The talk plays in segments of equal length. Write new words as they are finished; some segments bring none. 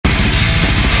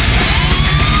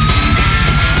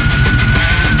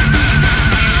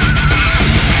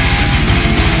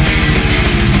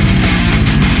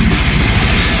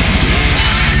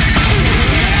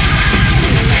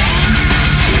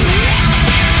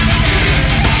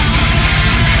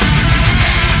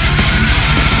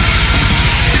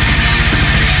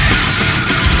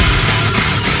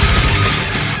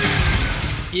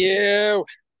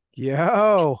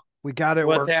Yo, we got it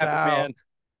What's worked happened, out. man?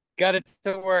 Got it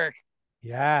to work.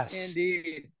 Yes.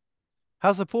 Indeed.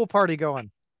 How's the pool party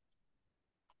going?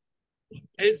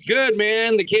 It's good,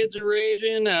 man. The kids are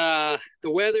raging. The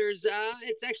weather's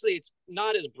it's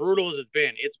not as brutal as it's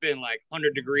been. It's been like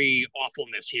 100-degree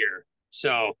awfulness here.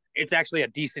 So it's actually a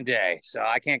decent day. So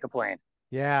I can't complain.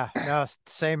 Yeah, no,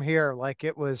 same here. Like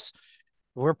it was,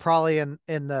 we're probably in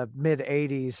the mid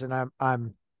 80s and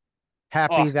I'm Oh,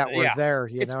 happy that we're yeah. there,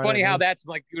 you It's know what I funny how mean? that's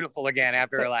like beautiful again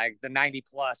after like the 90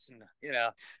 plus and.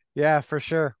 Yeah, for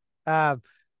sure. Uh,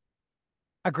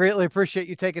 I greatly appreciate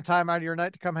you taking time out of your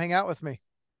night to come hang out with me.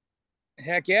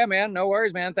 Heck yeah, man. No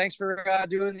worries, man. Thanks for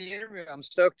doing the interview. I'm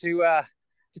stoked to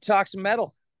talk some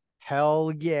metal.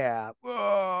 Hell yeah.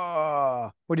 Whoa.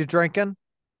 What are you drinking?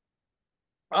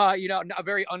 A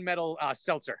very unmetal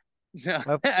seltzer.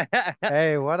 Oh,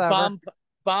 hey, whatever.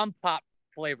 bomb pop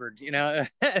flavored.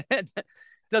 It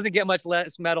doesn't get much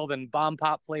less metal than bomb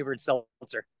pop flavored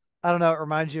seltzer. I don't know. It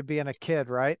reminds you of being a kid,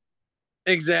 right?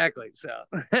 Exactly. So,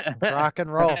 Rock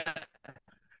and roll.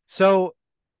 So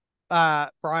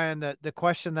Brian, the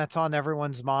question that's on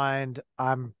everyone's mind,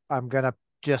 I'm gonna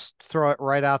just throw it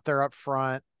right out there up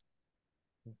front.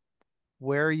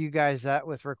 Where are you guys at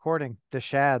with recording the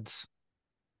Shads?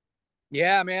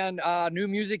 yeah, man. New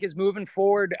music is moving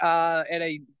forward at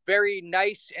a very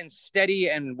nice and steady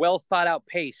and well thought out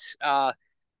pace.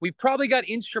 We've probably got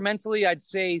instrumentally, I'd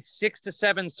say 6 to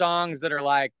 7 songs that are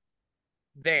like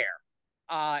there.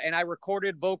 And I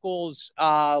recorded vocals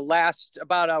last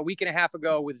about a week and a half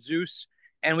ago with Zeus,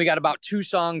 and we got about 2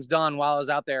 songs done while I was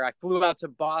out there. I flew out to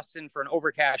Boston for an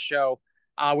Overcast show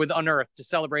with Unearthed to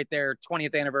celebrate their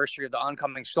 20th anniversary of the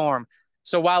oncoming storm.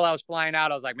 So while I was flying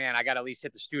out, I was like, man, I got to at least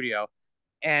hit the studio.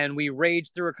 And we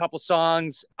raged through a couple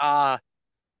songs.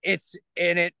 It's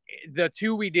in it. The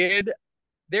two we did,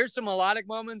 there's some melodic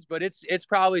moments, but it's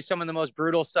probably some of the most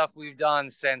brutal stuff we've done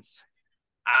since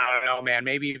I don't know, man.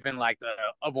 Maybe even like the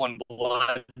Of One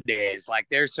Blood days. Like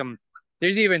there's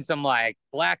even some like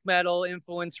black metal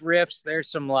influence riffs. There's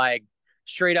some like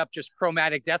straight up just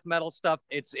chromatic death metal stuff.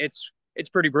 It's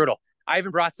pretty brutal. I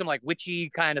even brought some like witchy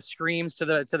kind of screams to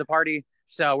the party.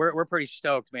 So we're pretty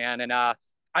stoked, man. And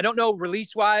I don't know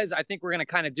release wise. I think we're gonna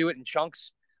kind of do it in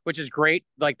chunks, which is great.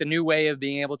 Like the new way of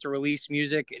being able to release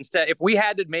music instead. If we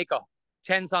had to make a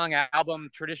 10 song album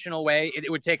traditional way, it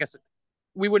would take us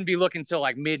we wouldn't be looking until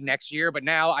like mid next year. But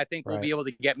now I think we'll be Right. able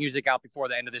to get music out before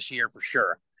the end of this year for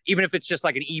sure. Even if it's just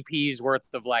like an EP's worth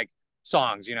of like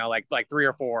songs, like 3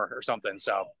 or 4 or something.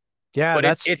 So, Yeah, but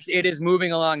it is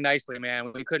moving along nicely,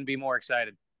 man. We couldn't be more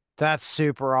excited. that's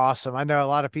super awesome. I know a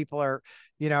lot of people are,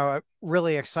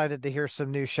 really excited to hear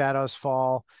some new Shadows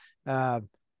Fall. Uh,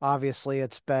 Obviously,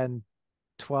 it's been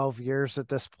 12 years at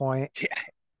this point.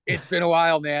 It's been a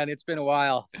while, man. It's been a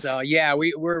while. So yeah,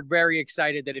 we're very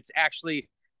excited that it's actually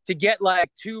to get like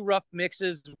 2 rough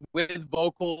mixes with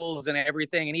vocals and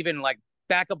everything, and even like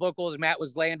backup vocals. Matt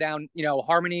was laying down,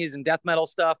 harmonies and death metal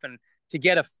stuff, and to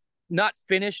get a not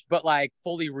finished but like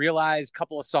fully realized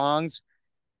couple of songs,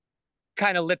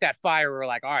 kind of lit that fire. We're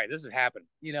like, all right, this is happening,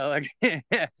 like,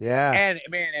 Yeah. and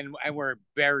man, and we're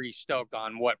very stoked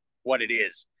on what it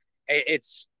is.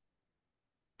 It's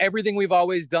everything we've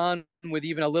always done with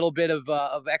even a little bit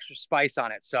of extra spice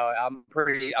on it. So I'm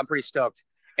pretty stoked.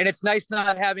 And it's nice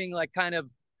not having like kind of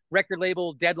record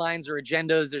label deadlines or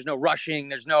agendas. There's no rushing.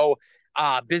 There's no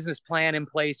business plan in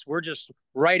place. We're just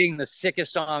writing the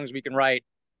sickest songs we can write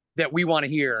that we want to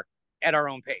hear at our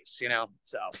own pace.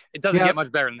 So it doesn't Yeah. get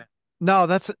much better than that. No,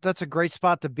 that's a great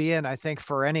spot to be in, I think,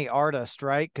 for any artist,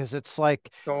 right? Because it's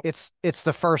like So it's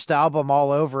the first album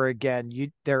all over again.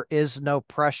 There is no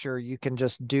pressure. You can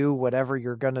just do whatever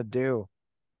you're gonna do.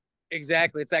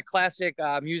 exactly, it's that classic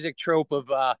music trope of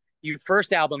your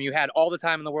first album you had all the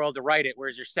time in the world to write it,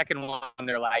 whereas your second one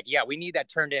they're like, yeah, we need that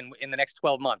turned in the next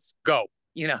 12 months. Go,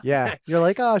 you know. Yeah. You're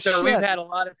like, oh So we've shit. had a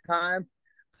lot of time.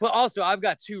 But also, I've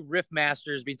got 2 riff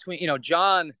masters between,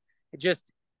 John,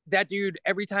 just that dude,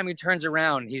 every time he turns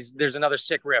around, there's another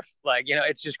sick riff. Like,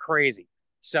 it's just crazy.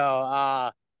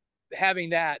 So,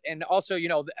 having that, and also,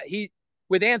 he,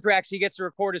 with Anthrax, he gets to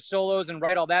record his solos and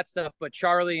write all that stuff, but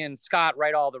Charlie and Scott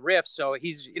write all the riffs. So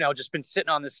he's, just been sitting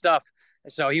on this stuff.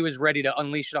 So he was ready to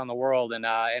unleash it on the world. And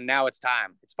now it's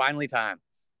time. It's finally time.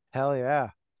 Hell yeah.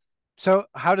 So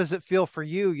how does it feel for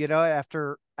you,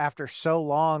 after so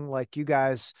long, like you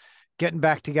guys getting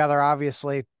back together,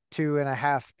 obviously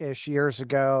 2.5-ish years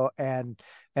ago, and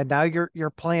now you're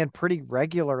playing pretty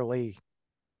regularly,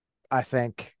 I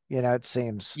think, it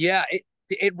seems. Yeah,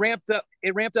 it ramped up.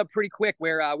 It ramped up pretty quick.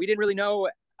 Where we didn't really know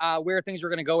where things were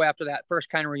going to go after that first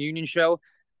kind of reunion show.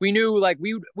 we knew like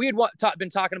we had been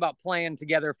talking about playing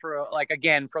together for like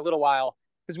again for a little while,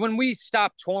 because when we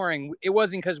stopped touring, it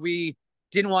wasn't because we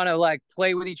didn't want to like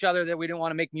play with each other, that we didn't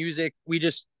want to make music. We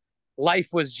just, life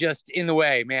was just in the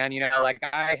way, man. You know, like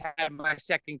I had my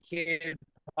second kid,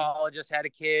 Paul just had a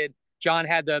kid, John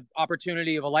had the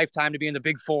opportunity of a lifetime to be in the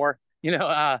big four, you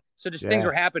know. So just things Yeah.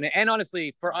 were happening, and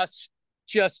honestly for us,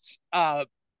 just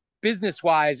business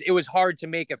wise, it was hard to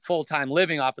make a full-time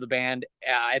living off of the band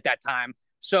at that time.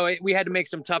 So we had to make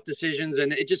some tough decisions,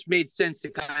 and it just made sense to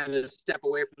kind of step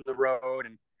away from the road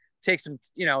and take some,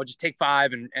 you know, just take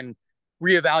five and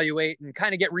reevaluate and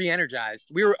kind of get re-energized.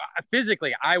 We were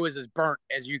physically, I was as burnt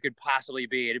as you could possibly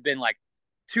be. It had been like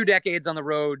 2 decades on the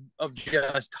road of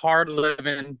just hard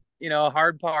living, you know,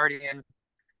 hard partying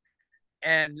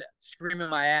and screaming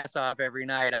my ass off every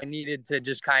night. I needed to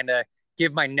just kind of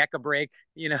give my neck a break,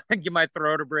 you know, give my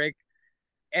throat a break.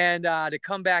 And to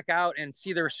come back out and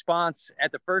see the response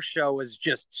at the first show was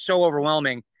just so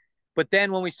overwhelming. But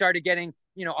then when we started getting,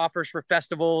 you know, offers for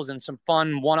festivals and some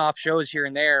fun one-off shows here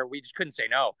and there, we just couldn't say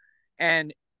no.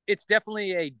 And it's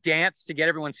definitely a dance to get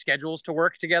everyone's schedules to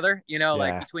work together, you know,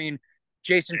 like Yeah. between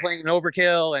Jason playing an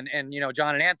Overkill and you know,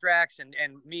 John and Anthrax, and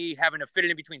me having to fit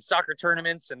it in between soccer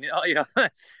tournaments and, you know,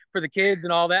 for the kids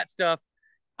and all that stuff,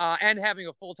 and having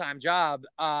a full-time job.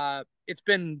 It's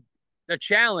been a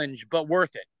challenge, but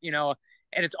worth it, you know.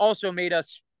 And it's also made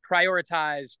us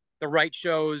prioritize the right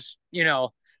shows, you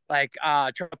know, like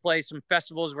try to play some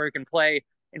festivals where you can play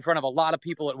in front of a lot of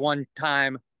people at one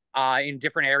time, in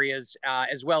different areas,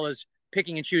 as well as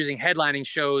picking and choosing headlining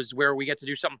shows where we get to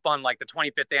do something fun, like the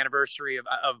 25th anniversary of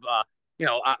you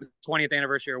know, 20th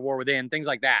anniversary of War Within, things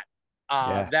like that.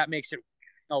 Yeah. That makes it,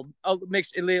 you know,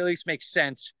 makes it at least makes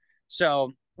sense.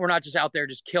 So we're not just out there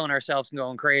just killing ourselves and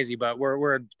going crazy, but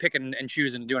we're picking and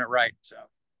choosing and doing it right. So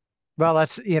Well,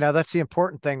 that's, you know, that's the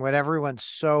important thing when everyone's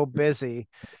so busy,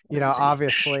 you know,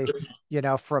 obviously, you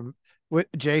know, from with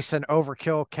Jason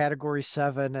Overkill category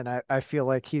 7, and I feel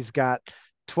like he's got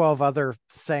 12 other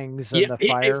things in yeah, the if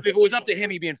fire. it was up to him,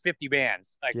 he'd be in 50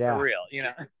 bands, like for Yeah. real, you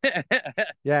know.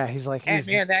 Yeah. He's like, And he's,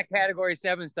 man, that category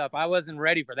 7 stuff, I wasn't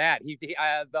ready for that.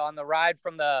 On the ride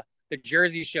from the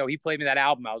Jersey show, he played me that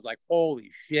album. I was like,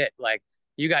 holy shit! Like,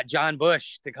 you got John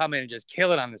Bush to come in and just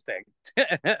kill it on this thing.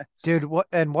 dude, what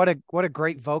a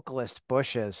great vocalist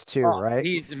Bush is too, Oh, right?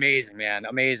 he's amazing, man.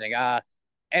 Amazing.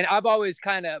 And I've always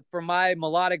kind of, for my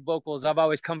melodic vocals, I've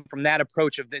always come from that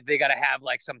approach of they got to have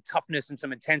like some toughness and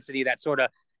some intensity, that sort of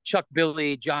Chuck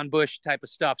Billy, John Bush type of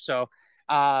stuff. So,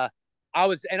 uh, I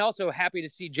was, and also happy to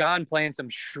see John playing some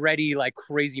shreddy, like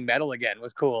crazy metal again.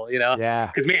 Was cool, you know? Yeah.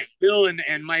 Because man, Bill and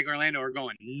Mike Orlando are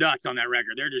going nuts on that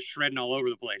record. They're just shredding all over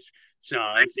the place. So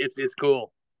it's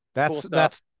cool, That's cool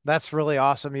stuff. that's really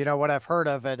awesome. You know what I've heard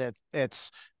of it,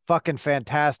 it's fucking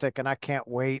fantastic, and I can't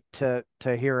wait to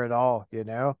hear it all, you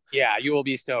know? Yeah, you will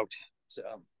be stoked. So.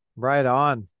 Right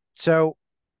on. So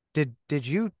did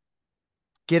you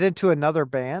get into another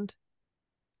band?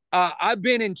 I've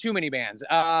been in too many bands.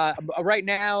 Right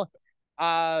now,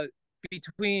 uh,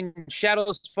 between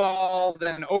Shadows Fall,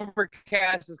 then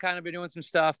Overcast has kind of been doing some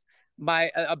stuff.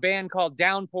 A band called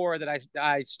Downpour that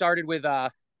I started with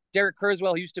Derek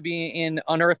Kurzweil, who used to be in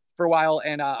Unearthed for a while,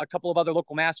 and a couple of other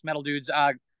local mass metal dudes.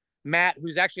 Matt,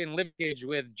 who's actually in Liverpool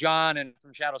with John and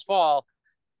from Shadows Fall.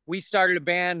 We started a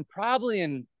band probably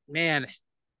in, man,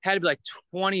 had to be like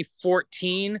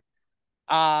 2014,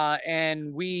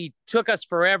 and we took us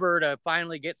forever to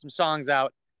finally get some songs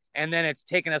out, and then it's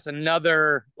taken us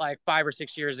another like 5 or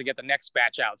 6 years to get the next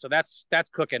batch out. So that's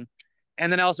cooking.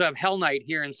 And then I also have Hell Night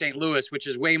here in St. Louis, which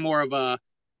is way more of a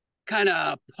kind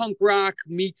of punk rock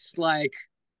meets like,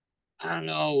 I don't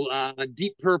know,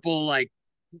 Deep Purple, like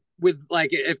with like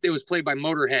if it was played by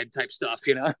Motorhead type stuff,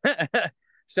 you know.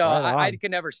 So Right I on.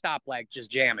 can never stop like just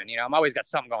jamming, you know. I'm always got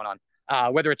something going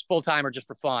on, whether it's full time or just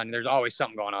for fun. There's always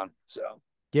something going on. So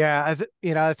Yeah,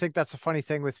 you know, I think that's a funny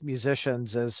thing with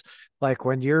musicians is like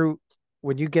when you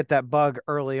get that bug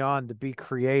early on to be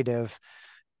creative,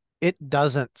 it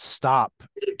doesn't stop.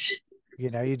 You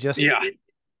know, you just yeah.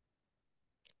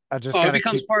 I just Oh, it gotta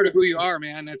becomes keep. part of who you are,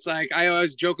 man. It's like I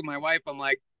always joke with my wife. I'm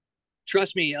like,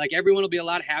 trust me, like everyone will be a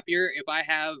lot happier if I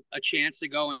have a chance to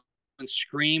go and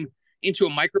scream into a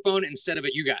microphone instead of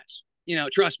at you guys. You know,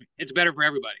 trust me, it's better for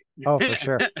everybody. Oh, for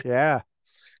sure. Yeah.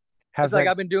 Have It's like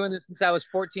that. I've been doing this since I was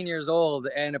 14 years old,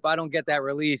 and if I don't get that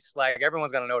release, like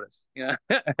everyone's gonna notice. You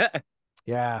know?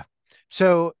 Yeah.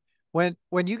 So when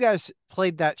you guys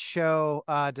played that show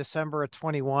December of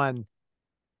 21,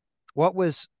 what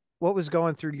was what was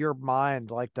going through your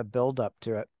mind, like the build up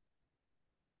to it?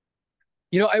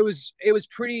 You know, it was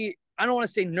pretty. I don't want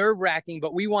to say nerve wracking,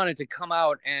 but we wanted to come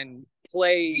out and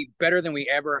play better than we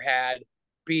ever had,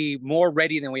 be more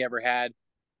ready than we ever had.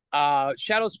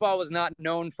 Shadows Fall was not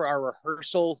known for our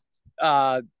rehearsal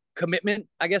commitment,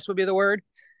 I guess would be the word,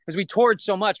 because we toured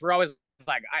so much. We're always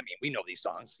like, I mean, we know these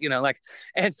songs, you know, like,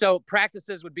 and so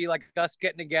practices would be like us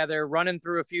getting together, running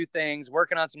through a few things,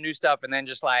 working on some new stuff, and then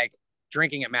just like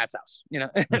drinking at Matt's house, you know.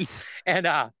 And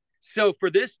so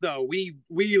for this though, we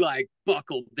like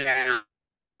buckled down.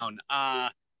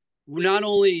 Not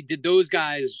only did those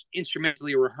guys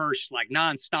instrumentally rehearse like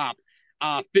nonstop,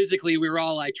 physically we were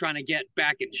all like trying to get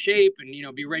back in shape and, you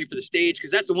know, be ready for the stage, because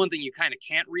that's the one thing you kind of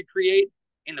can't recreate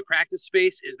in the practice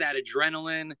space is that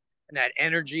adrenaline and that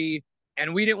energy.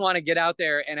 And we didn't want to get out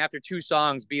there and after 2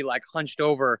 songs be like hunched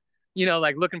over, you know,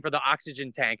 like looking for the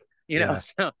oxygen tank, you know.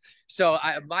 Yeah. So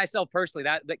I myself personally,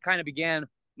 that kind of began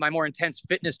my more intense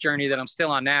fitness journey that I'm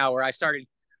still on now, where I started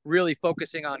really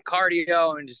focusing on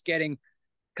cardio and just getting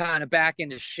kind of back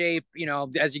into shape. You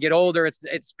know, as you get older,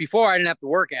 it's before I didn't have to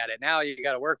work at it. Now you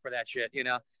got to work for that shit, you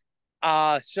know.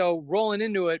 So rolling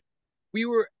into it,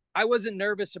 I wasn't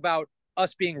nervous about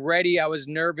us being ready. I was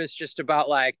nervous just about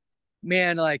like,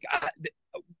 man, like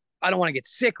I don't want to get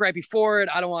sick right before it.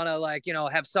 I don't want to like, you know,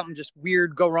 have something just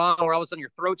weird go wrong where all of a sudden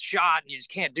your throat's shot and you just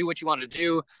can't do what you want to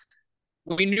do.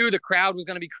 We knew the crowd was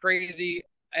going to be crazy,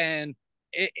 and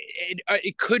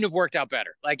it couldn't have worked out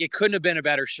better. Like it couldn't have been a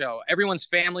better show. Everyone's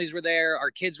families were there. Our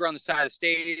kids were on the side of the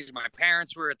stage. My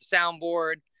parents were at the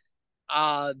soundboard.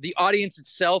 The audience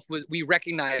itself we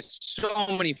recognized so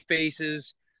many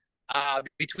faces,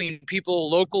 between people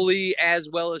locally as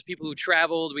well as people who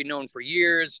traveled, we'd known for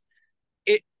years.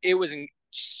 It was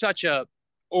such a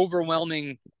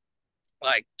overwhelming,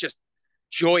 like just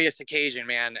joyous occasion,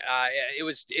 man.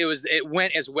 It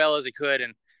went as well as it could.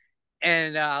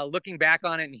 And looking back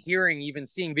on it and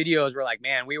seeing videos, we're like,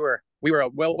 man, we were a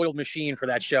well-oiled machine for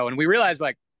that show. And we realized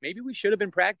like maybe we should have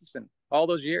been practicing all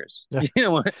those years. Yeah. You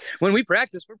know, when we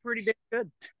practice, we're pretty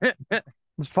damn good.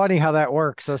 It's funny how that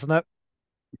works, isn't it?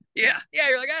 Yeah,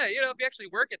 you're like, you know, if you actually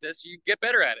work at this, you get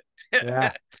better at Yeah.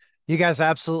 it. You guys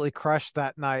absolutely crushed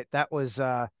that night. That was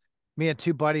me and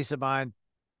 2 buddies of mine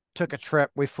took a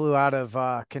trip. We flew out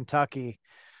of Kentucky,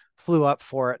 flew up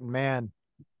for it, and man.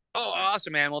 Oh,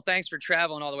 awesome, man. Well, thanks for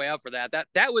traveling all the way out for that.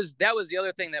 That was the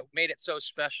other thing that made it so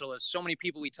special is so many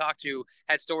people we talked to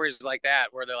had stories like that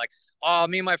where they're like, oh,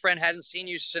 me and my friend hadn't seen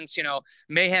you since, you know,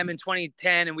 Mayhem in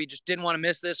 2010 and we just didn't want to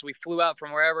miss this. We flew out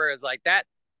from wherever. It's like that.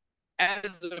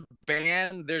 As a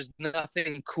band, there's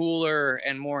nothing cooler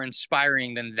and more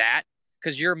inspiring than that,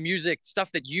 because your music,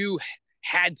 stuff that you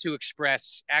had to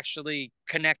express, actually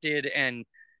connected and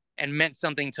meant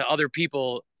something to other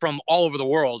people from all over the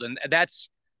world. And that's,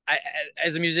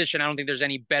 as a musician, I don't think there's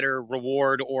any better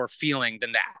reward or feeling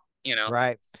than that, you know?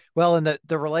 Right. Well, and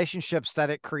the relationships that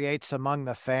it creates among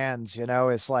the fans, you know,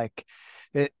 is like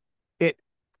it it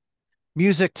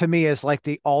music to me is like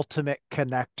the ultimate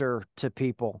connector to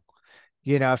people.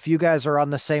 You know, if you guys are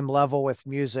on the same level with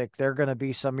music, they're going to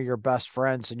be some of your best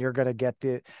friends, and you're going to get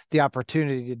the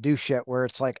opportunity to do shit where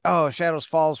it's like, oh, Shadows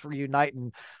Falls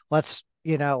reuniting. Let's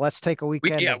take a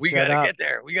weekend and We jet gotta up. get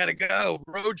there. We gotta go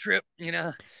road trip, you know.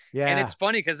 And Yeah. it's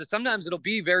funny because sometimes it'll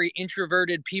be very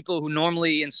introverted people who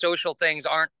normally in social things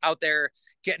aren't out there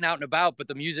getting out and about, but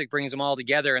the music brings them all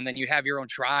together, and then you have your own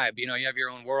tribe. You know, you have your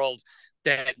own world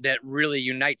that really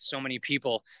unites so many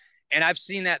people. And I've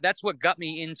seen that. That's what got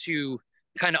me into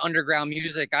kind of underground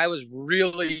music. I was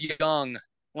really young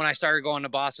when I started going to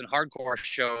Boston hardcore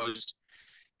shows.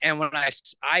 And when I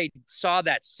saw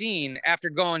that scene after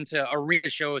going to arena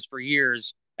shows for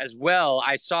years as well,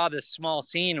 I saw this small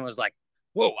scene and was like,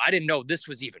 whoa, I didn't know this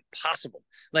was even possible.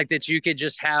 Like that you could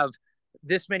just have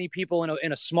this many people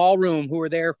in a small room who were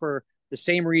there for the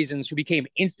same reasons, who became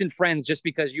instant friends just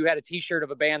because you had a t-shirt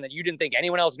of a band that you didn't think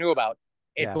anyone else knew about.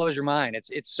 It Yeah. blows your mind.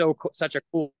 It's such a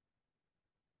cool.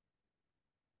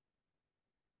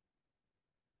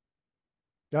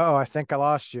 Oh, I think I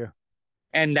lost you.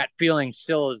 And that feeling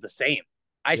still is the same.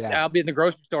 Yeah. I'll be in the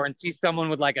grocery store and see someone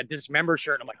with like a Dismember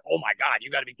shirt. And I'm like, oh my God, you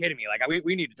got to be kidding me. Like,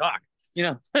 we need to talk, you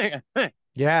know?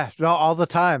 Yeah. No, all the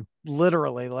time.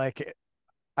 Literally. Like,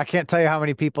 I can't tell you how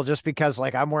many people, just because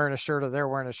like I'm wearing a shirt or they're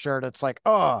wearing a shirt, it's like,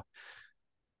 oh,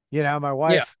 you know, Yeah.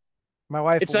 my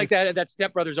wife, It's like that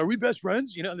Step Brothers. Are we best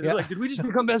friends? You know, they're yeah. like, did we just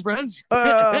become best friends?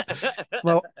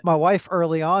 Well, my wife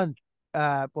early on,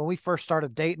 when we first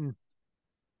started dating,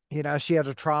 you know, she had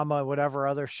a trauma, whatever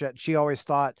other shit. She always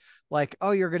thought like,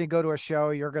 oh, you're going to go to a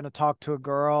show, you're going to talk to a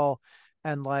girl.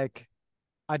 And like,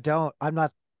 I'm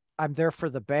not, I'm there for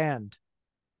the band.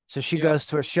 So she Yeah. goes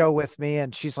to a show with me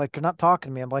and she's like, you're not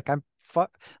talking to me. I'm like,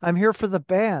 I'm here for the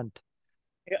band.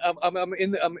 I'm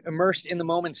immersed in the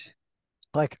moment.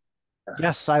 Like,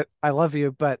 yes, I love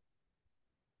you, but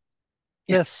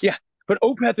Yeah, this, yeah. But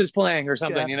Opeth is playing or yeah,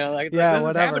 something, you know, like it's like yeah, this is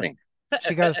whatever. happening.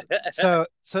 She goes, so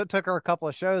it took her a couple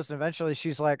of shows, and eventually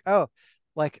she's like, oh,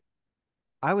 like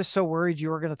I was so worried you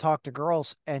were going to talk to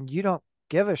girls, and you don't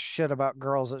give a shit about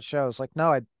girls at shows. Like,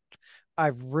 no, I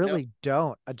No. really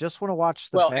don't. I just want to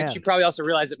watch the Well, and she band. probably also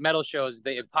realized that metal shows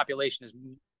the population is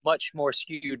much more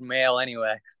skewed male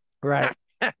anyway. Right.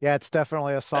 Yeah, it's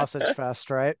definitely a sausage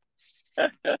fest, right?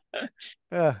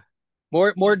 Yeah.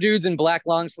 More dudes in black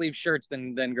long sleeve shirts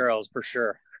than girls for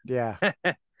sure. Yeah.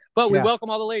 But we Yeah. welcome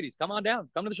all the ladies. Come on down.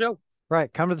 Come to the show.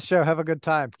 Right. Come to the show. Have a good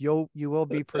time. You will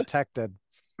be protected.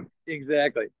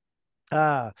 Exactly.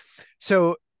 Uh,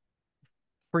 so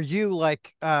for you,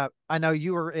 like, I know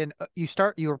you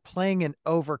were playing in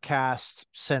Overcast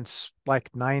since like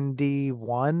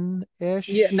 91 Yeah, ish.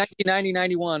 1990,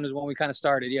 91 is when we kind of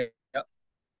started. Yeah. Yep.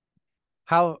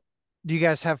 How do you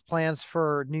guys have plans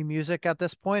for new music at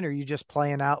this point? Or are you just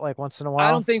playing out like once in a I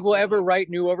while? don't think we'll ever write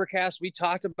new Overcast. We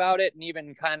talked about it and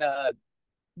even kind of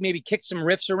maybe kicked some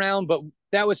riffs around, but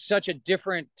that was such a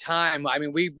different time. I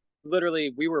mean, we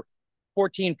were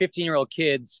 14, 15-year-old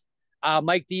kids.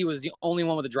 Mike D was the only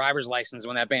one with a driver's license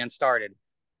when that band started.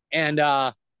 And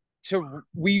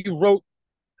we wrote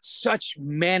such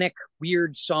manic,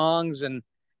 weird songs. And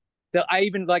I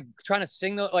even like trying to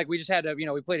sing like we just had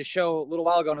we played a show a little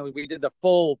while ago and we did the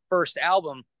full first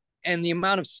album. And the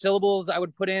amount of syllables I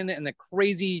would put in and the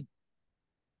crazy,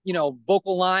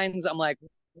 vocal lines, I'm like,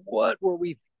 what were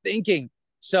we thinking?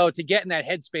 So to get in that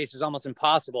headspace is almost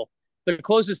impossible. The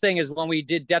closest thing is when we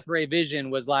did Death Ray Vision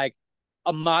was like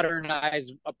a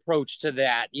modernized approach to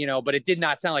that, but it did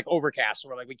not sound like Overcast.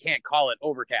 We're like, we can't call it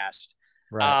Overcast.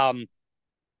 Right. Um,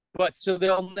 but so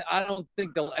I don't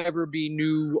think there'll ever be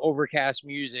new Overcast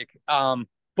music.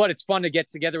 But it's fun to get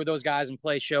together with those guys and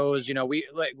play shows. We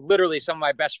like literally some of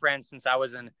my best friends since I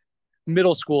was in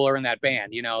middle school are in that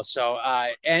band, so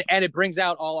and it brings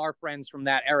out all our friends from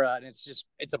that era, and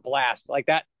it's a blast. Like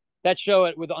that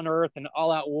show with Unearth and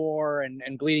All Out War and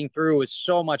Bleeding Through is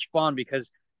so much fun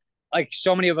because like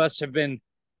so many of us have been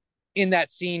in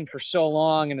that scene for so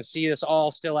long, and to see us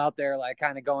all still out there like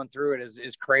kind of going through it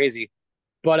is crazy.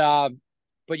 But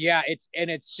yeah,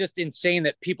 it's just insane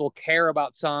that people care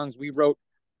about songs we wrote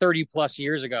 30 plus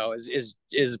years ago is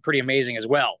pretty amazing as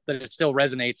well, that it still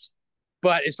resonates.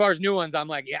 But as far as new ones, I'm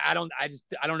like, yeah, I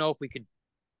don't know if we could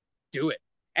do it.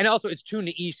 And also it's tuned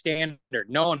to E standard.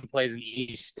 No one plays an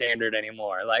E standard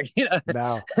anymore. Like,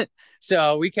 No.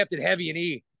 so we kept it heavy in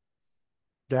E.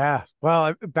 Yeah.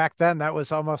 Well, back then that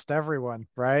was almost everyone,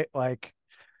 right? Like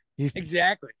you,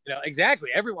 Exactly. Exactly.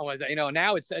 Everyone was,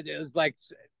 now it's like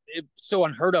it's so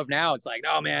unheard of now. It's like,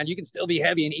 oh man, you can still be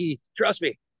heavy in E. Trust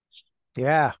me.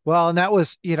 yeah. Well, and that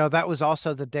was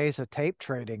also the days of tape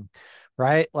trading,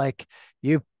 right? Like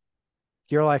you,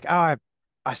 you're like, oh,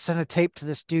 I sent a tape to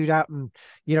this dude out in,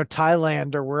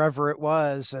 Thailand or wherever it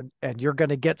was, and you're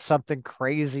gonna get something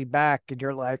crazy back, and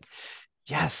you're like,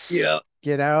 yes, Yeah.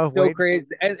 So wait. crazy.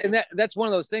 And that's one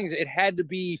of those things. It had to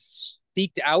be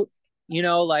seeked out,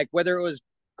 like whether it was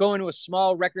going to a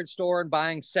small record store and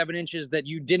buying 7 inches that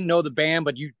you didn't know the band,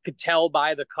 but you could tell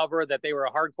by the cover that they were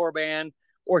a hardcore band,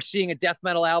 or seeing a death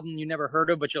metal album you never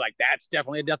heard of, but you're like, that's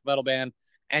definitely a death metal band,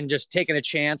 and just taking a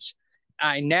chance.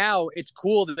 Now it's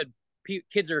cool that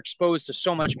kids are exposed to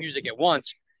so much music at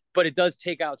once, but it does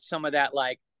take out some of that,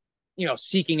 like,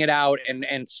 seeking it out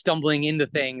and stumbling into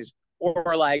things,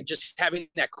 or like just having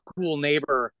that cool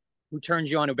neighbor who turns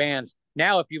you on to bands.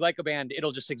 Now, if you like a band,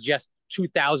 it'll just suggest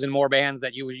 2,000 more bands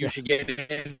that you Yeah. should get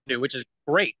into, which is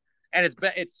great. And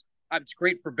it's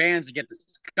great for bands to get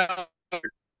discovered, but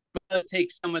it does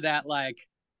take some of that like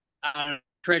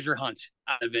treasure hunt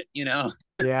out of it. Yeah.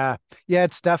 Yeah,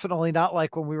 it's definitely not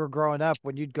like when we were growing up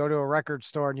when you'd go to a record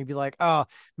store and you'd be like, "Oh,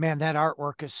 man, that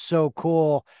artwork is so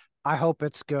cool. I hope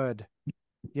it's good."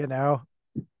 You know?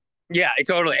 Yeah,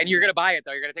 totally. And you're gonna buy it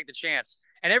though. You're gonna take the chance.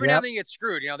 And every now Yep. and then you get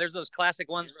screwed. There's those classic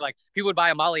ones where like people would buy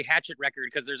a Molly Hatchet record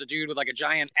because there's a dude with like a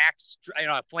giant axe,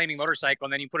 a flaming motorcycle,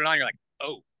 and then you put it on, you're like,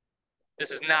 oh, this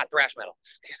is not thrash metal.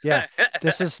 Yeah.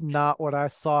 This is not what I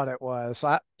thought it was.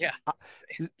 Yeah, I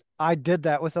I did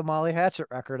that with a Molly Hatchet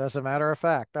record, as a matter of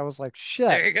fact. I was like, shit.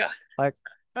 there you go. Like,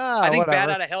 I ah, think Bad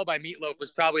whatever. Out of Hell by Meatloaf was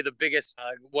probably the biggest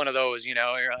one of those. You're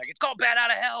like, it's called Bad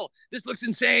Out of Hell. This looks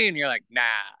insane. You're like, nah,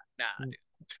 dude.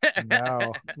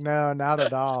 No, no, not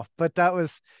at all. But that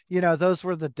was, those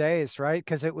were the days, right?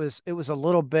 Because it was a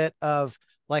little bit of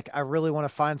like, I really want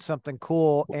to find something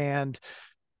cool, and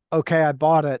okay, I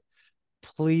bought it.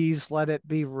 Please let it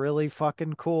be really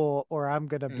fucking cool, or I'm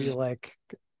gonna be Mm. like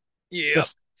Yep.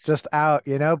 just just out,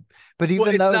 you know. But Well, even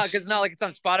it's not those, because it's not like it's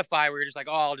on Spotify where you're just like,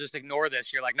 oh, I'll just ignore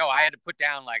this. You're like, no, I had to put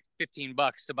down like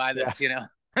 $15 to buy yeah, this, you know?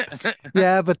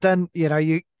 yeah. But then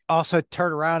you also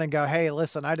turn around and go, hey,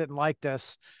 listen, I didn't like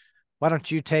this. Why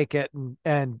don't you take it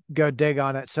and go dig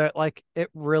on it? So like it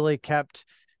really kept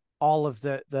all of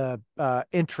the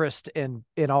interest in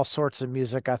all sorts of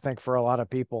music, I think, for a lot of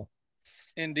people.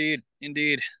 Indeed,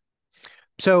 indeed.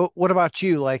 So what about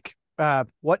you? Like,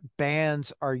 what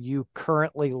bands are you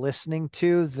currently listening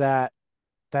to that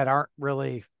aren't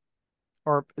really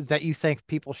or that you think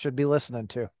people should be listening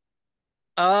to?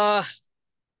 Uh,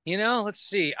 let's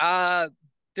see.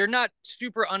 They're not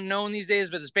super unknown these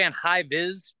days, but this band High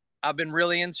Viz, I've been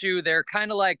really into. They're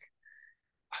kind of like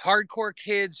hardcore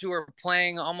kids who are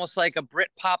playing almost like a Brit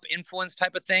pop influence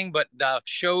type of thing, but the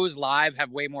shows live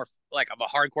have way more like of a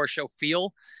hardcore show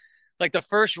feel. Like the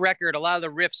first record, a lot of the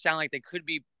riffs sound like they could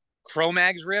be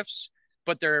Cro-Mags riffs,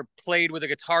 but they're played with a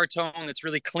guitar tone that's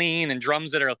really clean and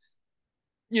drums that are, a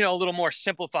little more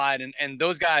simplified. And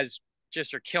those guys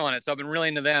just are killing it. So I've been really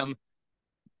into them.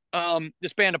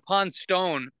 This band Upon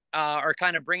Stone are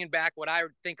kind of bringing back what I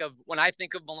think of when I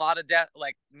think of melodic death,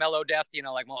 like mellow death,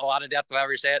 like melodic death,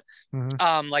 however you say it.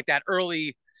 Hmm. Like that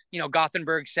early,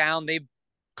 Gothenburg sound. They've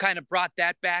kind of brought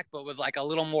that back, but with like a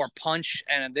little more punch.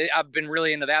 And I've been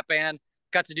really into that band.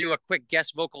 Got to do a quick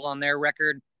guest vocal on their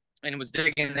record and was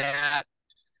digging that.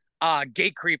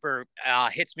 Gatecreeper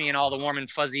hits me in all the warm and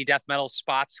fuzzy death metal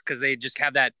spots because they just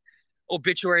have that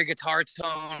obituary guitar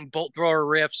tone, bolt thrower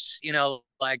riffs,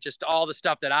 like just all the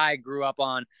stuff that I grew up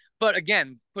on. But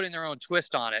again, putting their own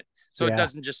twist on it. So it Yeah.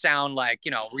 doesn't just sound like,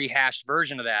 rehashed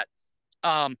version of that.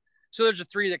 So there's the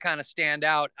three that kind of stand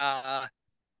out.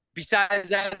 Besides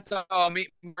that, though, me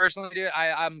personally, dude,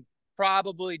 I'm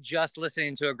probably just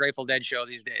listening to a Grateful Dead show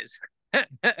these days.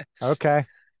 Okay.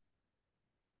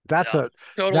 That's So a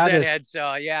total that is deadhead.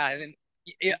 So yeah, and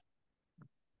yeah.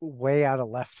 way out of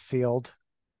left field.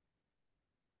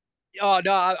 Oh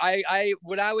no, I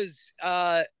when I was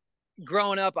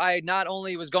growing up, I not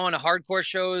only was going to hardcore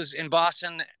shows in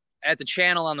Boston at the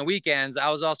channel on the weekends, I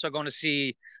was also going to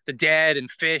see the Dead and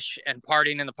Fish and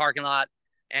partying in the parking lot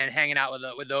and hanging out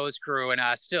with those crew. And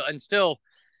still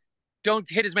don't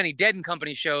hit as many Dead and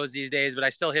Company shows these days, but I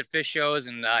still hit Fish shows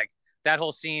and like that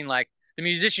whole scene. Like the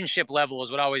musicianship level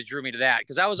is what always drew me to that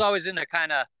because I was always into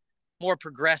kind of more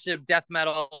progressive death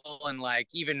metal and like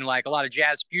even like a lot of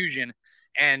jazz fusion,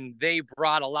 and they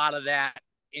brought a lot of that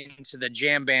into the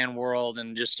jam band world.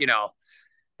 And just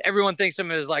everyone thinks of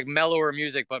them as like mellower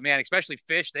music, but man, especially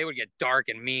Fish, they would get dark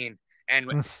and mean.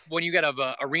 And when you get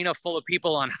a arena full of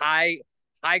people on high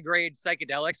grade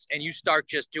psychedelics and you start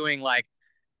just doing like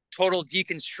total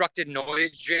deconstructed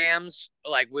noise jams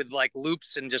like with like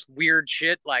loops and just weird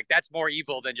shit, like that's more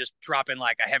evil than just dropping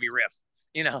like a heavy riff,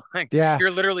 like Yeah,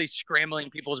 you're literally scrambling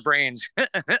people's brains.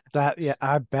 yeah,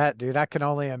 I bet, dude. I can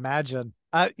only imagine.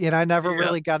 I never Yeah.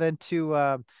 really got into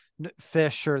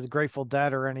Fish or the Grateful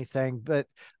Dead or anything, but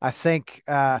I think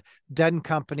Dead and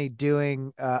Company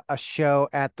doing a show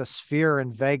at the Sphere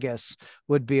in Vegas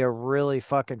would be a really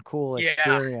fucking cool Yeah,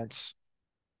 experience.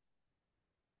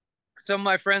 some of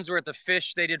my friends were at the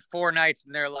Fish. They did 4 nights,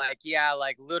 and they're like, yeah,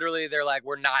 like literally, they're like,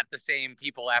 we're not the same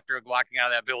people after walking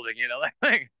out of that building.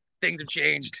 Like things have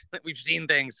changed. We've seen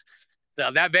things.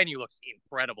 So that venue looks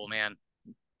incredible, man.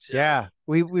 So Yeah,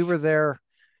 we were there.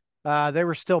 They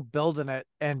were still building it,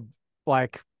 and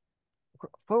like,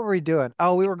 what were we doing?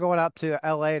 Oh, we were going out to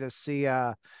LA to see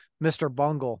Mr.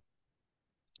 Bungle.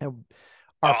 And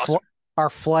our fl awesome. our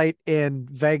flight in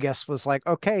Vegas was like,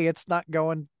 okay, it's not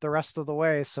going the rest of the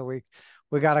way. So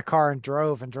we got a car and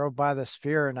drove by the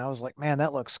Sphere, and I was like, man,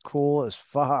 that looks cool as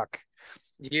fuck.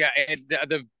 Yeah, and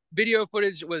the video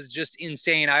footage was just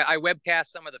insane. I webcast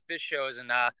some of the Fish shows,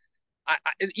 and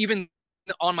even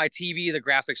on my TV, the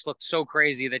graphics looked so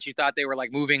crazy that you thought they were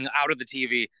like moving out of the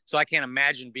TV. So I can't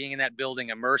imagine being in that building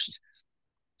immersed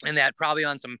in that, probably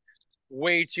on some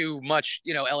way too much,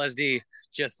 LSD,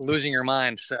 just losing your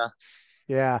mind. So,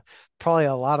 Yeah, probably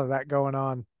a lot of that going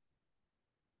on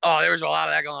oh, there was a lot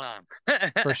of that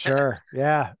going for on. sure.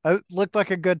 Yeah, it looked like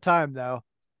a good time though.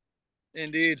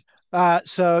 Indeed.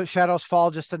 So Shadows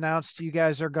Fall just announced you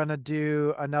guys are gonna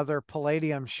do another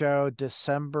Palladium show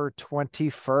December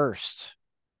 21st.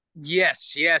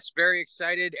 Yes, yes, very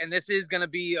excited. And this is going to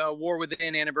be a War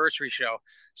Within anniversary show.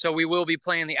 So we will be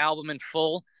playing the album in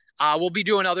full. We'll be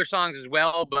doing other songs as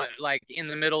well, but like in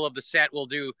the middle of the set, we'll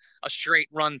do a straight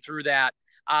run through that.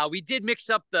 We did mix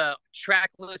up the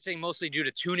track listing mostly due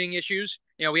to tuning issues.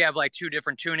 We have like two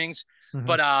different tunings, Mhm.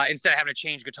 but instead of having to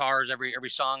change guitars every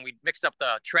song, we mixed up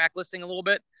the track listing a little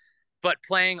bit. but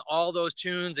playing all those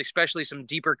tunes, especially some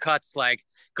deeper cuts like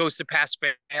Ghost of Past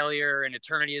Failure and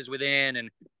Eternity is Within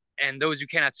and Those Who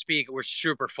Cannot Speak were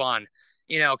super fun.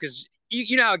 Because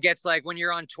you know how it gets like when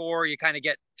you're on tour, you kind of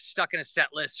get stuck in a set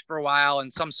list for a while,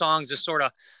 and some songs just sort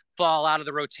of fall out of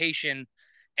the rotation.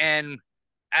 And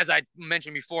as I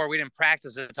mentioned before, we didn't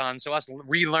practice a ton, so us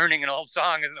relearning an old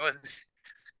song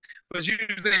was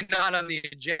usually not on the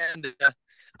agenda.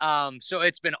 So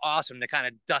it's been awesome to kind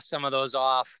of dust some of those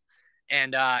off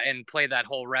and play that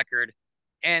whole record.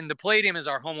 And the Palladium is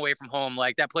our home away from home.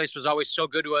 Like that place was always so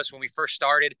good to us when we first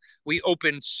started. We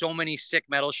opened so many sick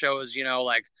metal shows,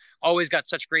 like always got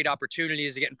such great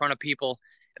opportunities to get in front of people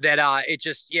that it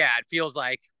just it feels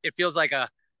like a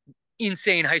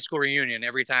insane high school reunion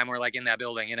every time we're like in that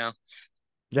building.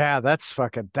 Yeah, that's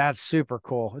super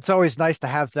cool. It's always nice to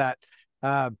have that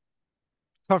uh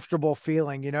comfortable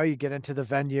feeling, you get into the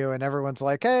venue and everyone's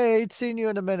like, "Hey, ain't seen you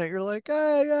in a minute." You're like,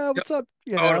 "Hey, yeah, what's up?"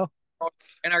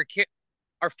 And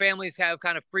our families have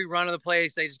kind of free run of the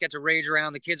place. They just get to rage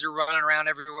around. The kids are running around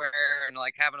everywhere and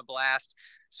like having a blast.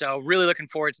 So really looking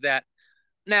forward to that.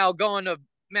 Now going to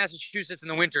Massachusetts in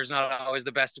the winter is not always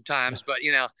the best of times, but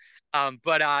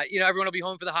everyone will be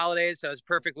home for the holidays, so it's a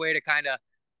perfect way to kind of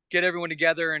get everyone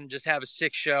together and just have a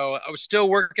sick show. I was still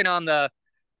working on the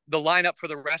lineup for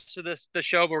the rest of the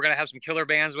show, but we're gonna have some killer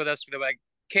bands with us that I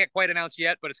can't quite announce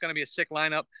yet, but it's gonna be a sick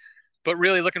lineup. But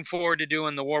really looking forward to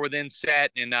doing the War Within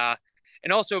set and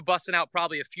also busting out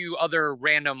probably a few other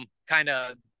random kind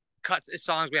of cuts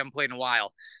songs we haven't played in a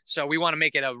while. So we want to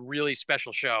make it a really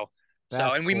special show. So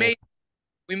That's and we cool. may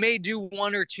we may do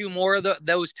one or two more of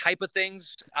those type of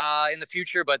things in the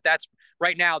future, but that's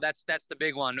right now that's the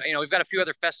big one. We've got a few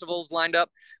other festivals lined up,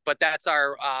 but that's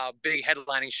our big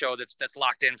headlining show that's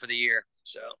locked in for the year.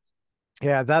 So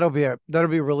Yeah, that'll be a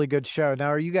really good show. Now,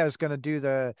 are you guys going to do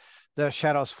the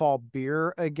Shadows Fall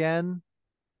beer again?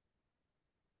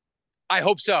 I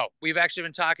hope so. We've actually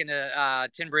been talking to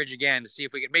Tin Bridge again to see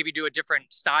if we could maybe do a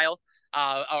different style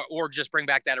or just bring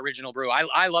back that original brew.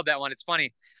 I love that one. It's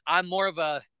funny. I'm more of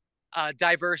a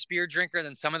diverse beer drinker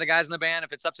than some of the guys in the band.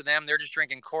 If it's up to them, they're just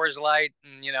drinking Coors Light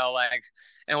and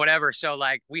and whatever. So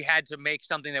like we had to make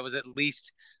something that was at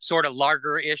least sort of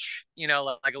lager-ish,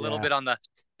 like a little Yeah. bit on the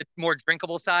more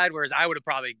drinkable side, whereas I would have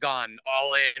probably gone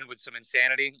all in with some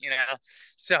insanity.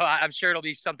 So I'm sure it'll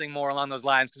be something more along those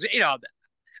lines because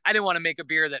I didn't want to make a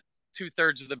beer that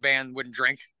 2/3 of the band wouldn't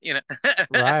drink.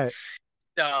 Right.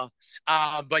 So,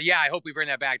 but yeah, I hope we bring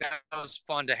that back. That was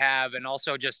fun to have, and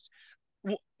also just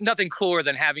nothing cooler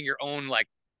than having your own like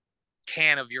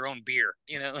can of your own beer.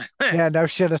 Yeah, no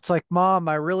shit. It's like, "Mom,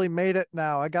 I really made it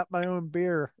now. I got my own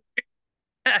beer."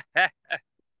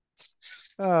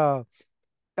 Oh,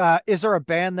 is there a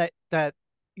band that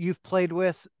you've played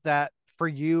with that for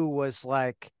you was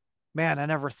like, "Man, I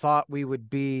never thought we would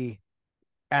be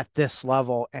at this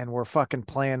level and we're fucking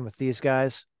playing with these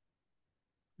guys"?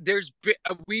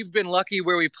 We've been lucky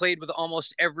where we played with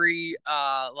almost every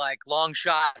like long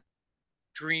shot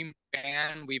dream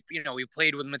band. We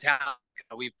played with Metallica,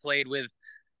 we played with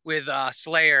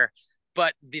Slayer,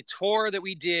 but the tour that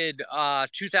we did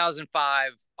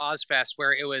 2005 Ozfest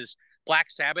where it was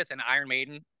Black Sabbath and Iron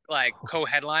Maiden like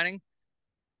co-headlining,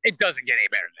 it doesn't get any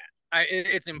better than that.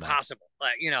 It's No. impossible.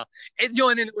 The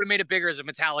only thing that would have made it bigger is a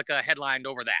Metallica headlined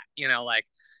over that.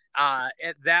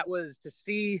 That was to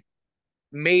see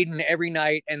Maiden every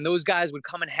night, and those guys would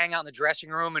come and hang out in the dressing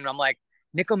room, and I'm like,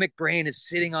 Nickel McBrain is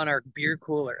sitting on our beer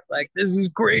cooler. Like, this is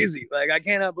crazy. Like, I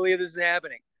cannot believe this is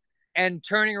happening. And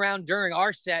turning around during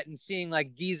our set and seeing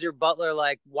like Geezer Butler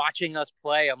like watching us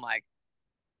play, I'm like,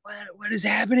 what is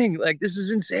happening? Like, this is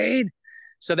insane.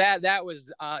 So that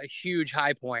was a huge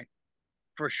high point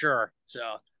for sure.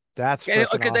 So That's freaking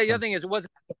because the other awesome. thing is it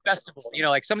wasn't a festival.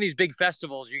 Like some of these big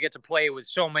festivals, you get to play with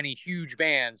so many huge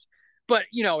bands, but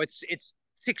it's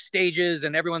six stages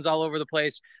and everyone's all over the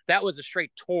place. That was a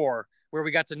straight tour where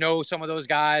we got to know some of those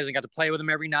guys and got to play with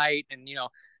them every night, and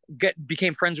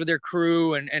became friends with their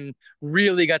crew and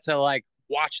really got to like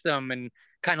watch them and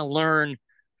kind of learn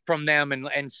from them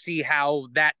and see how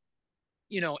that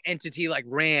entity like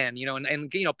ran,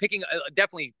 and picking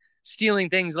definitely stealing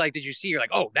things like did you see you're like,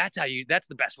 oh, that's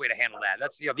the best way to handle that.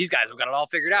 That's these guys have got it all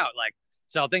figured out, like,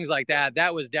 so things like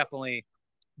that was definitely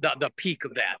the peak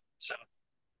of that. So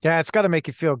Yeah, it's got to make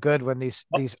you feel good when these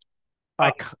oh,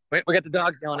 icon wait, we got the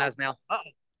dogs yelling at us now.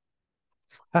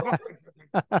 it's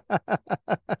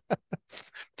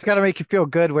got to make you feel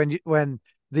good when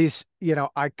these,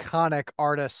 iconic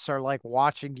artists are like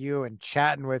watching you and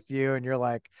chatting with you and you're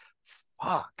like,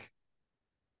 "Fuck."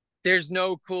 There's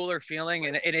no cooler feeling,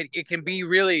 and it can be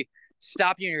really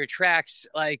stop you in your tracks,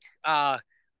 like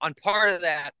on part of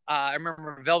that, I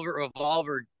remember Velvet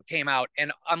Revolver came out,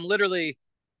 and I'm literally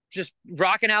just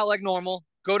rocking out like normal.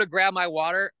 Go to grab my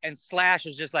water, and Slash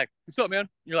is just like, "What's up, man?" And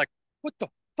you're like, "What the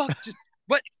fuck? Just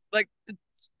what?" Like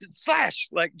Slash,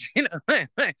 like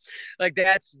like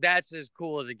that's as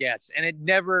cool as it gets, and it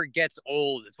never gets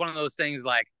old. It's one of those things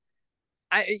like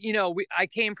I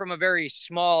came from a very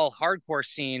small hardcore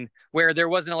scene where there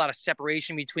wasn't a lot of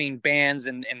separation between bands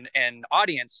and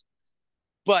audience.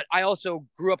 But I also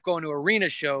grew up going to arena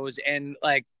shows, and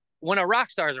like when a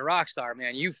rock star is a rock star,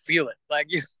 man, you feel it. Like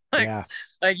you like Yeah.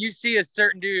 like you see a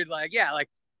certain dude, like yeah,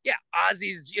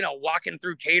 Ozzy's walking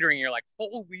through catering. You're like,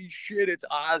 holy shit, it's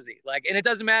Ozzy. Like, and it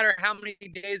doesn't matter how many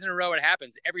days in a row it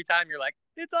happens. Every time you're like,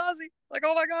 it's Ozzy. Like,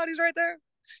 oh my god, he's right there.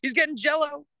 He's getting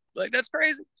Jello. Like that's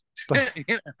crazy.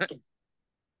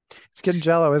 Skin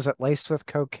Jello, is it laced with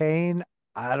cocaine?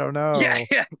 I don't Yeah, know.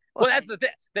 yeah. Well, that's the thing.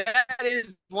 That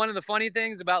is one of the funny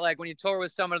things about like when you tour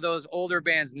with some of those older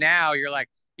bands now, you're like,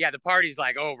 yeah, the party's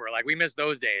like over. Like we miss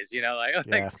those days, like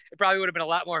Yeah. it probably would have been a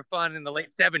lot more fun in the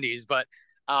late 70s, but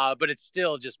it's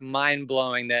still just mind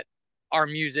blowing that our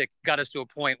music got us to a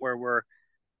point where we're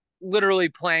literally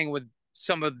playing with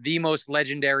some of the most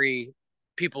legendary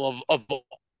people of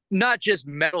not just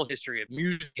metal history, of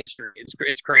music history.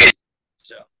 It's crazy.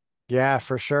 So Yeah,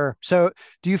 for sure. So,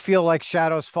 do you feel like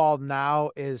Shadows Fall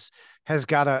now is has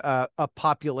got a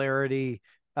popularity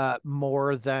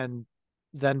more than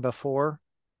before?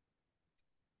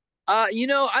 I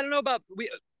don't know about we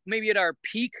maybe at our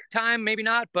peak time, maybe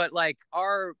not, but like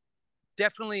our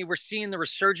definitely we're seeing the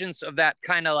resurgence of that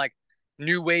kind of like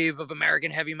new wave of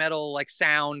American heavy metal like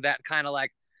sound, that kind of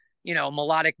like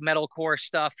melodic metalcore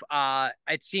stuff.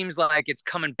 It seems like it's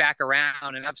coming back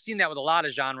around, and I've seen that with a lot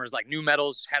of genres. Like new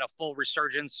metals had a full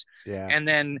resurgence, Yeah. and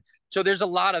then so there's a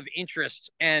lot of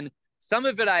interest, and some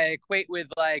of it I equate with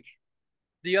like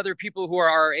the other people who are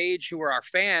our age, who are our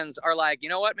fans, are like, you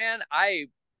know what, man, I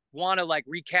want to like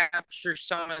recapture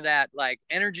some of that like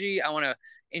energy. I want to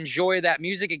enjoy that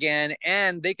music again.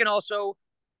 And they can also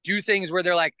do things where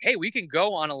they're like, hey, we can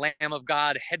go on a Lamb of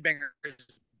God headbangers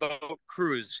boat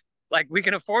cruise. Like we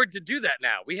can afford to do that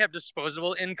now. We have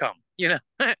disposable income.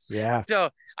 Yeah. So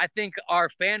I think our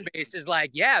fan base is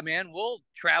like, yeah, man, we'll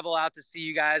travel out to see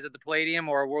you guys at the Palladium,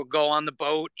 or we'll go on the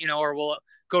boat, or we'll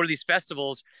go to these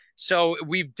festivals. So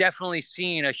we've definitely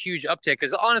seen a huge uptick,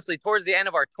 because honestly, towards the end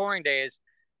of our touring days,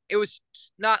 it was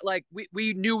not like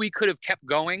we knew we could have kept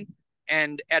going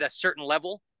and at a certain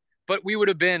level, but we would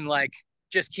have been like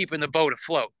just keeping the boat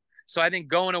afloat. So I think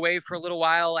going away for a little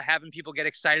while, having people get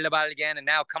excited about it again, and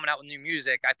now coming out with new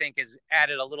music, I think has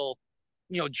added a little,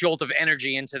 jolt of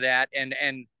energy into that. And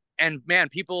man,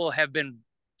 people have been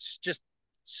just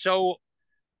so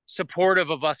supportive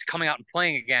of us coming out and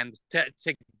playing again. To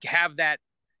have that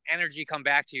energy come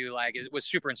back to you, like, it was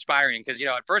super inspiring, because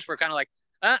at first we're kind of like,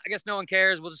 I guess no one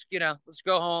cares, we'll just let's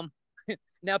go home.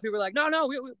 Now people are like, no,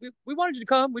 we wanted you to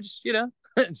come, we just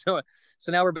so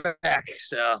now we're back.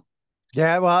 So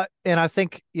Yeah, well, and I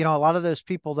think, a lot of those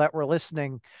people that were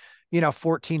listening,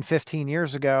 14, 15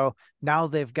 years ago, now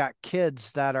they've got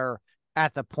kids that are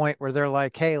at the point where they're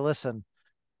like, "Hey, listen,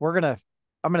 we're going to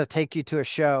I'm going to take you to a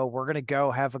show. We're going to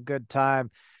go have a good time."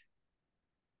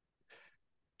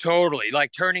 totally,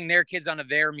 like turning their kids onto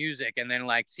their music and then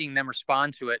like seeing them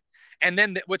respond to it. And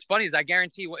then what's funny is I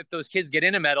guarantee if those kids get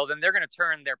into metal, then they're going to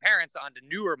turn their parents onto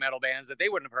newer metal bands that they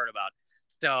wouldn't have heard about.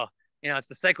 So it's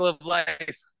the cycle of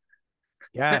life.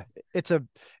 Yeah, it's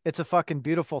a fucking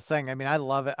beautiful thing. I mean, I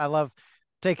love it. I love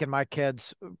taking my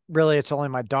kids. Really, it's only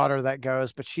my daughter that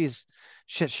goes, but she's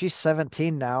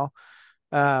 17 now.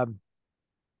 Um,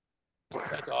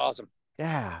 That's awesome.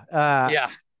 yeah. Yeah.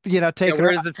 Yeah. Taking Where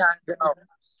her does the time go?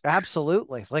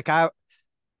 absolutely.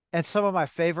 And some of my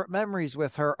favorite memories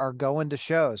with her are going to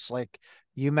shows. Like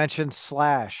you mentioned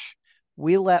Slash.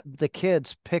 We let the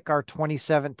kids pick our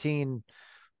 2017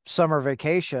 summer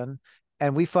vacation,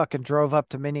 and we fucking drove up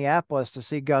to Minneapolis to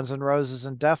see Guns N' Roses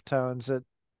and Deftones at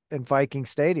in Viking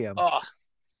Stadium. Oh,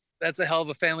 that's a hell of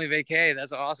a family vacay.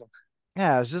 That's awesome.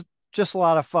 Yeah, it was just a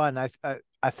lot of fun.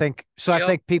 I think so. I Yep.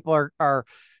 think people are,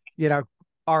 you know,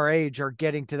 our age are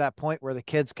getting to that point where the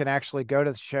kids can actually go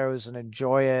to the shows and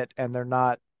enjoy it, and they're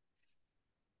not,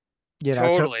 to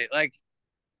Totally. Like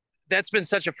that's been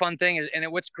such a fun thing.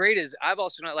 And what's great is I've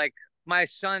also not like my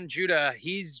son Judah.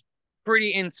 He's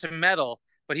pretty into metal,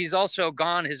 but he's also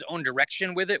gone his own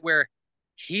direction with it, where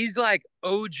he's like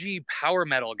OG power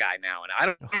metal guy now. And I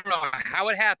don't know how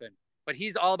it happened, but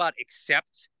he's all about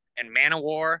Accept and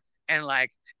Manowar and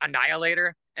like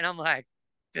Annihilator. And I'm like,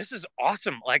 this is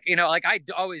awesome. Like, like I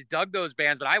always dug those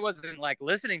bands, but I wasn't like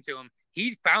listening to them.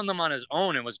 He found them on his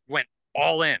own and went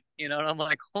all in, and I'm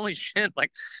like, holy shit,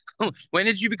 like, when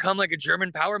did you become like a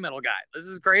German power metal guy? This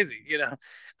is crazy. Uh,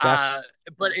 That's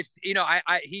but it's,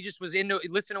 he just was into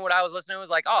listening to what I was listening to, was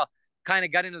like, oh, kind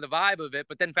of got into the vibe of it,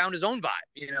 but then found his own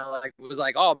vibe, like it was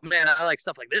like, oh man, I like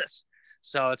stuff like this.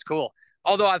 So it's cool.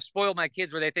 Although I've spoiled my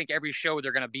kids where they think every show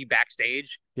they're going to be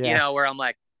backstage, yeah. where I'm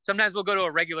like, sometimes we'll go to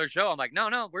a regular show. I'm like, no,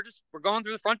 no, we're going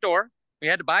through the front door. We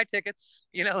had to buy tickets.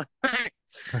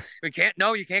 We can't,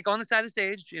 no, you can't go on the side of the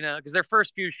stage, because their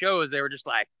first few shows, they were just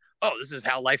like, oh, this is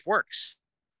how life works.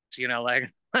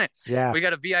 Like, Yeah. we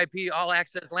got a VIP all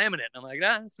access laminate. And I'm like,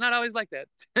 nah, it's not always like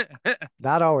that.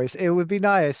 Not always. It would be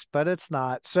nice, but it's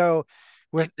not. So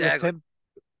with Exactly. him,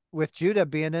 with Judah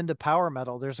being into power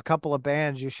metal, there's a couple of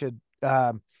bands you should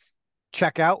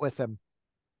check out with him.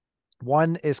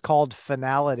 One is called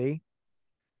Finality.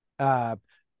 Uh,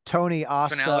 Tony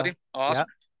Asta, Finality. yeah, Awesome.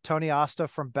 Tony Asta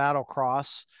from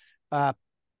Battlecross, uh,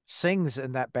 sings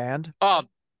in that band. Oh,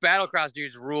 Battlecross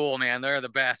dudes rule, man. They're the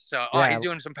best. So, oh, he's Yeah,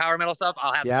 doing some power metal stuff.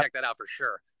 I'll have to yep, check that out for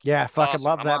sure. yeah, fucking Awesome.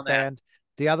 love I'm that on that. band.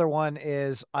 The other one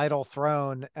is Idle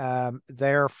Throne.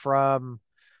 They're from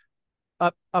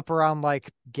up around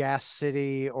like Gas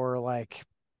City or like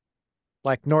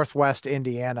Northwest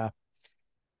Indiana.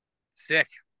 Sick.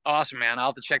 Awesome, man. I'll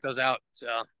have to check those out. So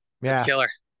that's Yeah, killer.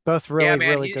 both Yeah, really, man.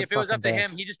 really good If it was fucking up to him,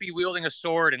 bands. he'd just be wielding a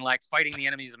sword and like fighting the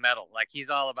enemies of metal. Like he's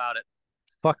all about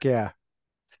Fuck yeah.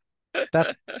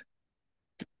 That it.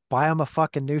 buy him a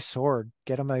fucking new sword.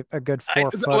 Get him a good What's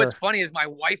 4 footer. funny is my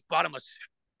wife bought him a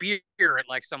spear at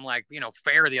like some like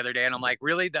fair the other day, and I'm like,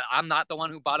 really? I'm not the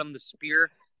one who bought him the spear,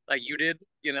 like you did,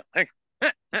 like.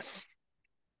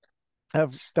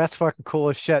 That's fucking cool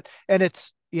as shit. And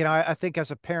it's, I think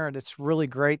as a parent, it's really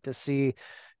great to see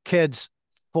kids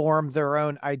form their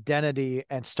own identity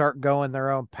and start going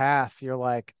their own path. You're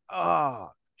like, oh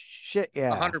shit,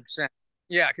 yeah. 100%.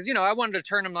 Yeah, because I wanted to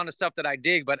turn them on to stuff that I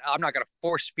dig, but I'm not gonna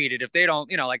force feed it if they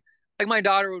don't. Like my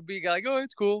daughter would be like, oh,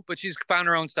 it's cool, but she's found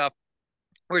her own stuff.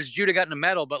 Whereas Judah got into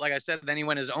metal, but like I said, then he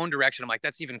went his own direction. I'm like,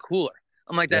 that's even cooler.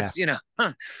 I'm like, Yeah. that's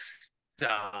huh. So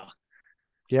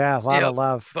Yeah, a lot of yep.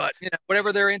 love. But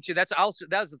whatever they're into, that's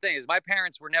the thing, is my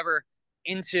parents were never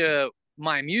into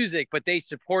my music, but they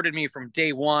supported me from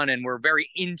day one and were very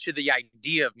into the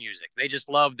idea of music. They just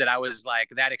loved that I was like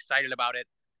that excited about it.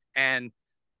 And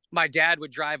my dad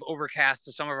would drive Overcast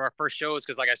to some of our first shows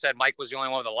because, like I said, Mike was the only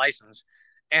one with a license.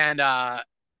 And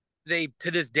they, to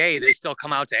this day, they still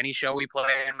come out to any show we play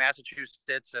in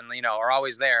Massachusetts, and are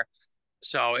always there.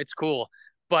 So it's cool.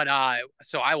 But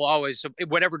so I will always, so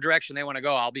whatever direction they want to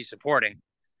go, I'll be supporting.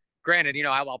 Granted,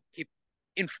 I'll keep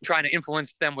trying to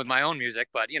influence them with my own music,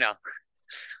 but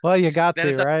Well, you got then to,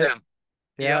 it's up to right? them.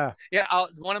 Yep. Yeah. Yeah.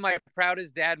 One of my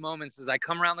proudest dad moments is I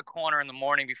come around the corner in the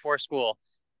morning before school.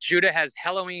 Judah has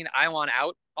Halloween I Want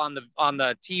Out on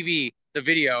the TV, the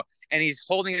video, and he's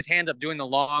holding his hand up doing the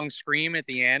long scream at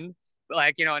the end,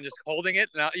 like, and just holding it.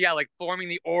 And yeah, like forming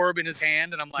the orb in his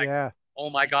hand. And I'm like, Yeah. oh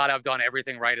my God, I've done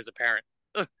everything right as a parent.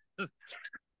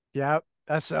 Yeah.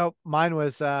 That's so mine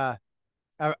was I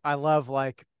love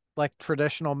like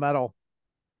traditional metal.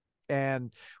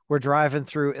 And we're driving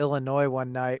through Illinois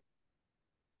one night,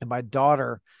 and my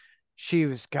daughter, she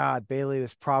was, God, Bailey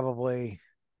was probably,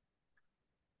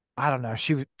 I don't know,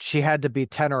 she had to be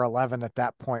 10 or 11 at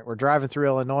that point. We're driving through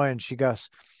Illinois and she goes,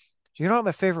 "Do you know what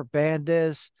my favorite band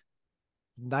is?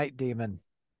 Night Demon."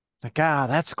 Like,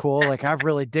 that's cool. Like, I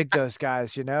really dig those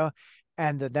guys.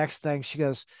 And the next thing she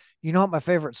goes, "You know what my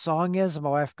favorite song is?" And my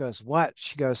wife goes, "What?"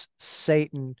 She goes,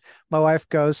 "Satan." My wife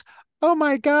goes, "Oh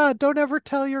my God, don't ever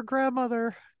tell your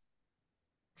grandmother."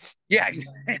 Yeah.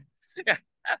 I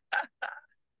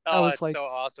Oh, was that's like, so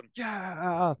awesome.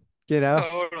 yeah, you know?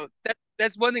 Totally.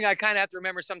 That's one thing I kind of have to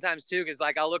remember sometimes too, because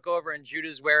like I'll look over and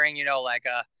Judah's wearing, like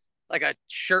a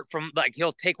shirt from, like,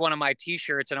 he'll take one of my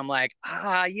t-shirts and I'm like,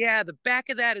 yeah, the back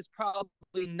of that is probably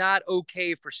not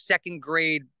okay for second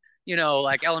grade,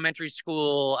 like elementary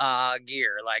school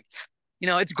gear. Like,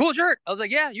 it's a cool shirt. I was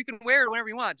like, yeah, you can wear it whenever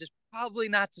you want, just probably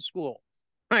not to school.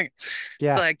 Like, it's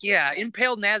Yeah, like, yeah,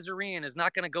 impaled Nazarene is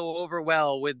not going to go over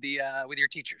well with your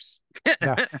teachers.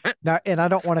 no, no. And I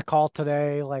don't want to call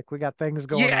today. Like, we got things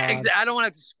going Yeah, on. exactly. I don't want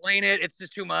to explain it. It's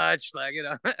just too much. Like,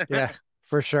 Yeah,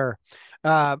 for sure.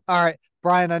 All right,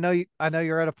 Brian, I know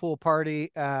you're at a pool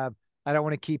party. I don't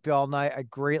want to keep you all night. I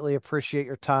greatly appreciate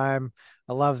your time.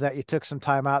 I love that you took some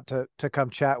time out to come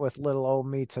chat with little old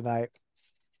me tonight.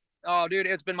 Oh, dude,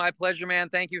 it's been my pleasure, man.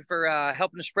 Thank you for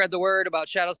helping to spread the word about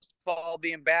Shadows Fall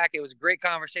being back. It was a great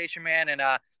conversation, man. And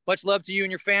much love to you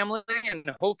and your family. And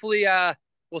hopefully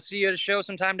we'll see you at a show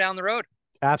sometime down the road.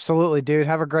 Absolutely, dude.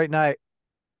 Have a great night.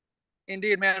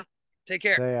 Indeed, man. Take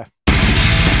care. See ya.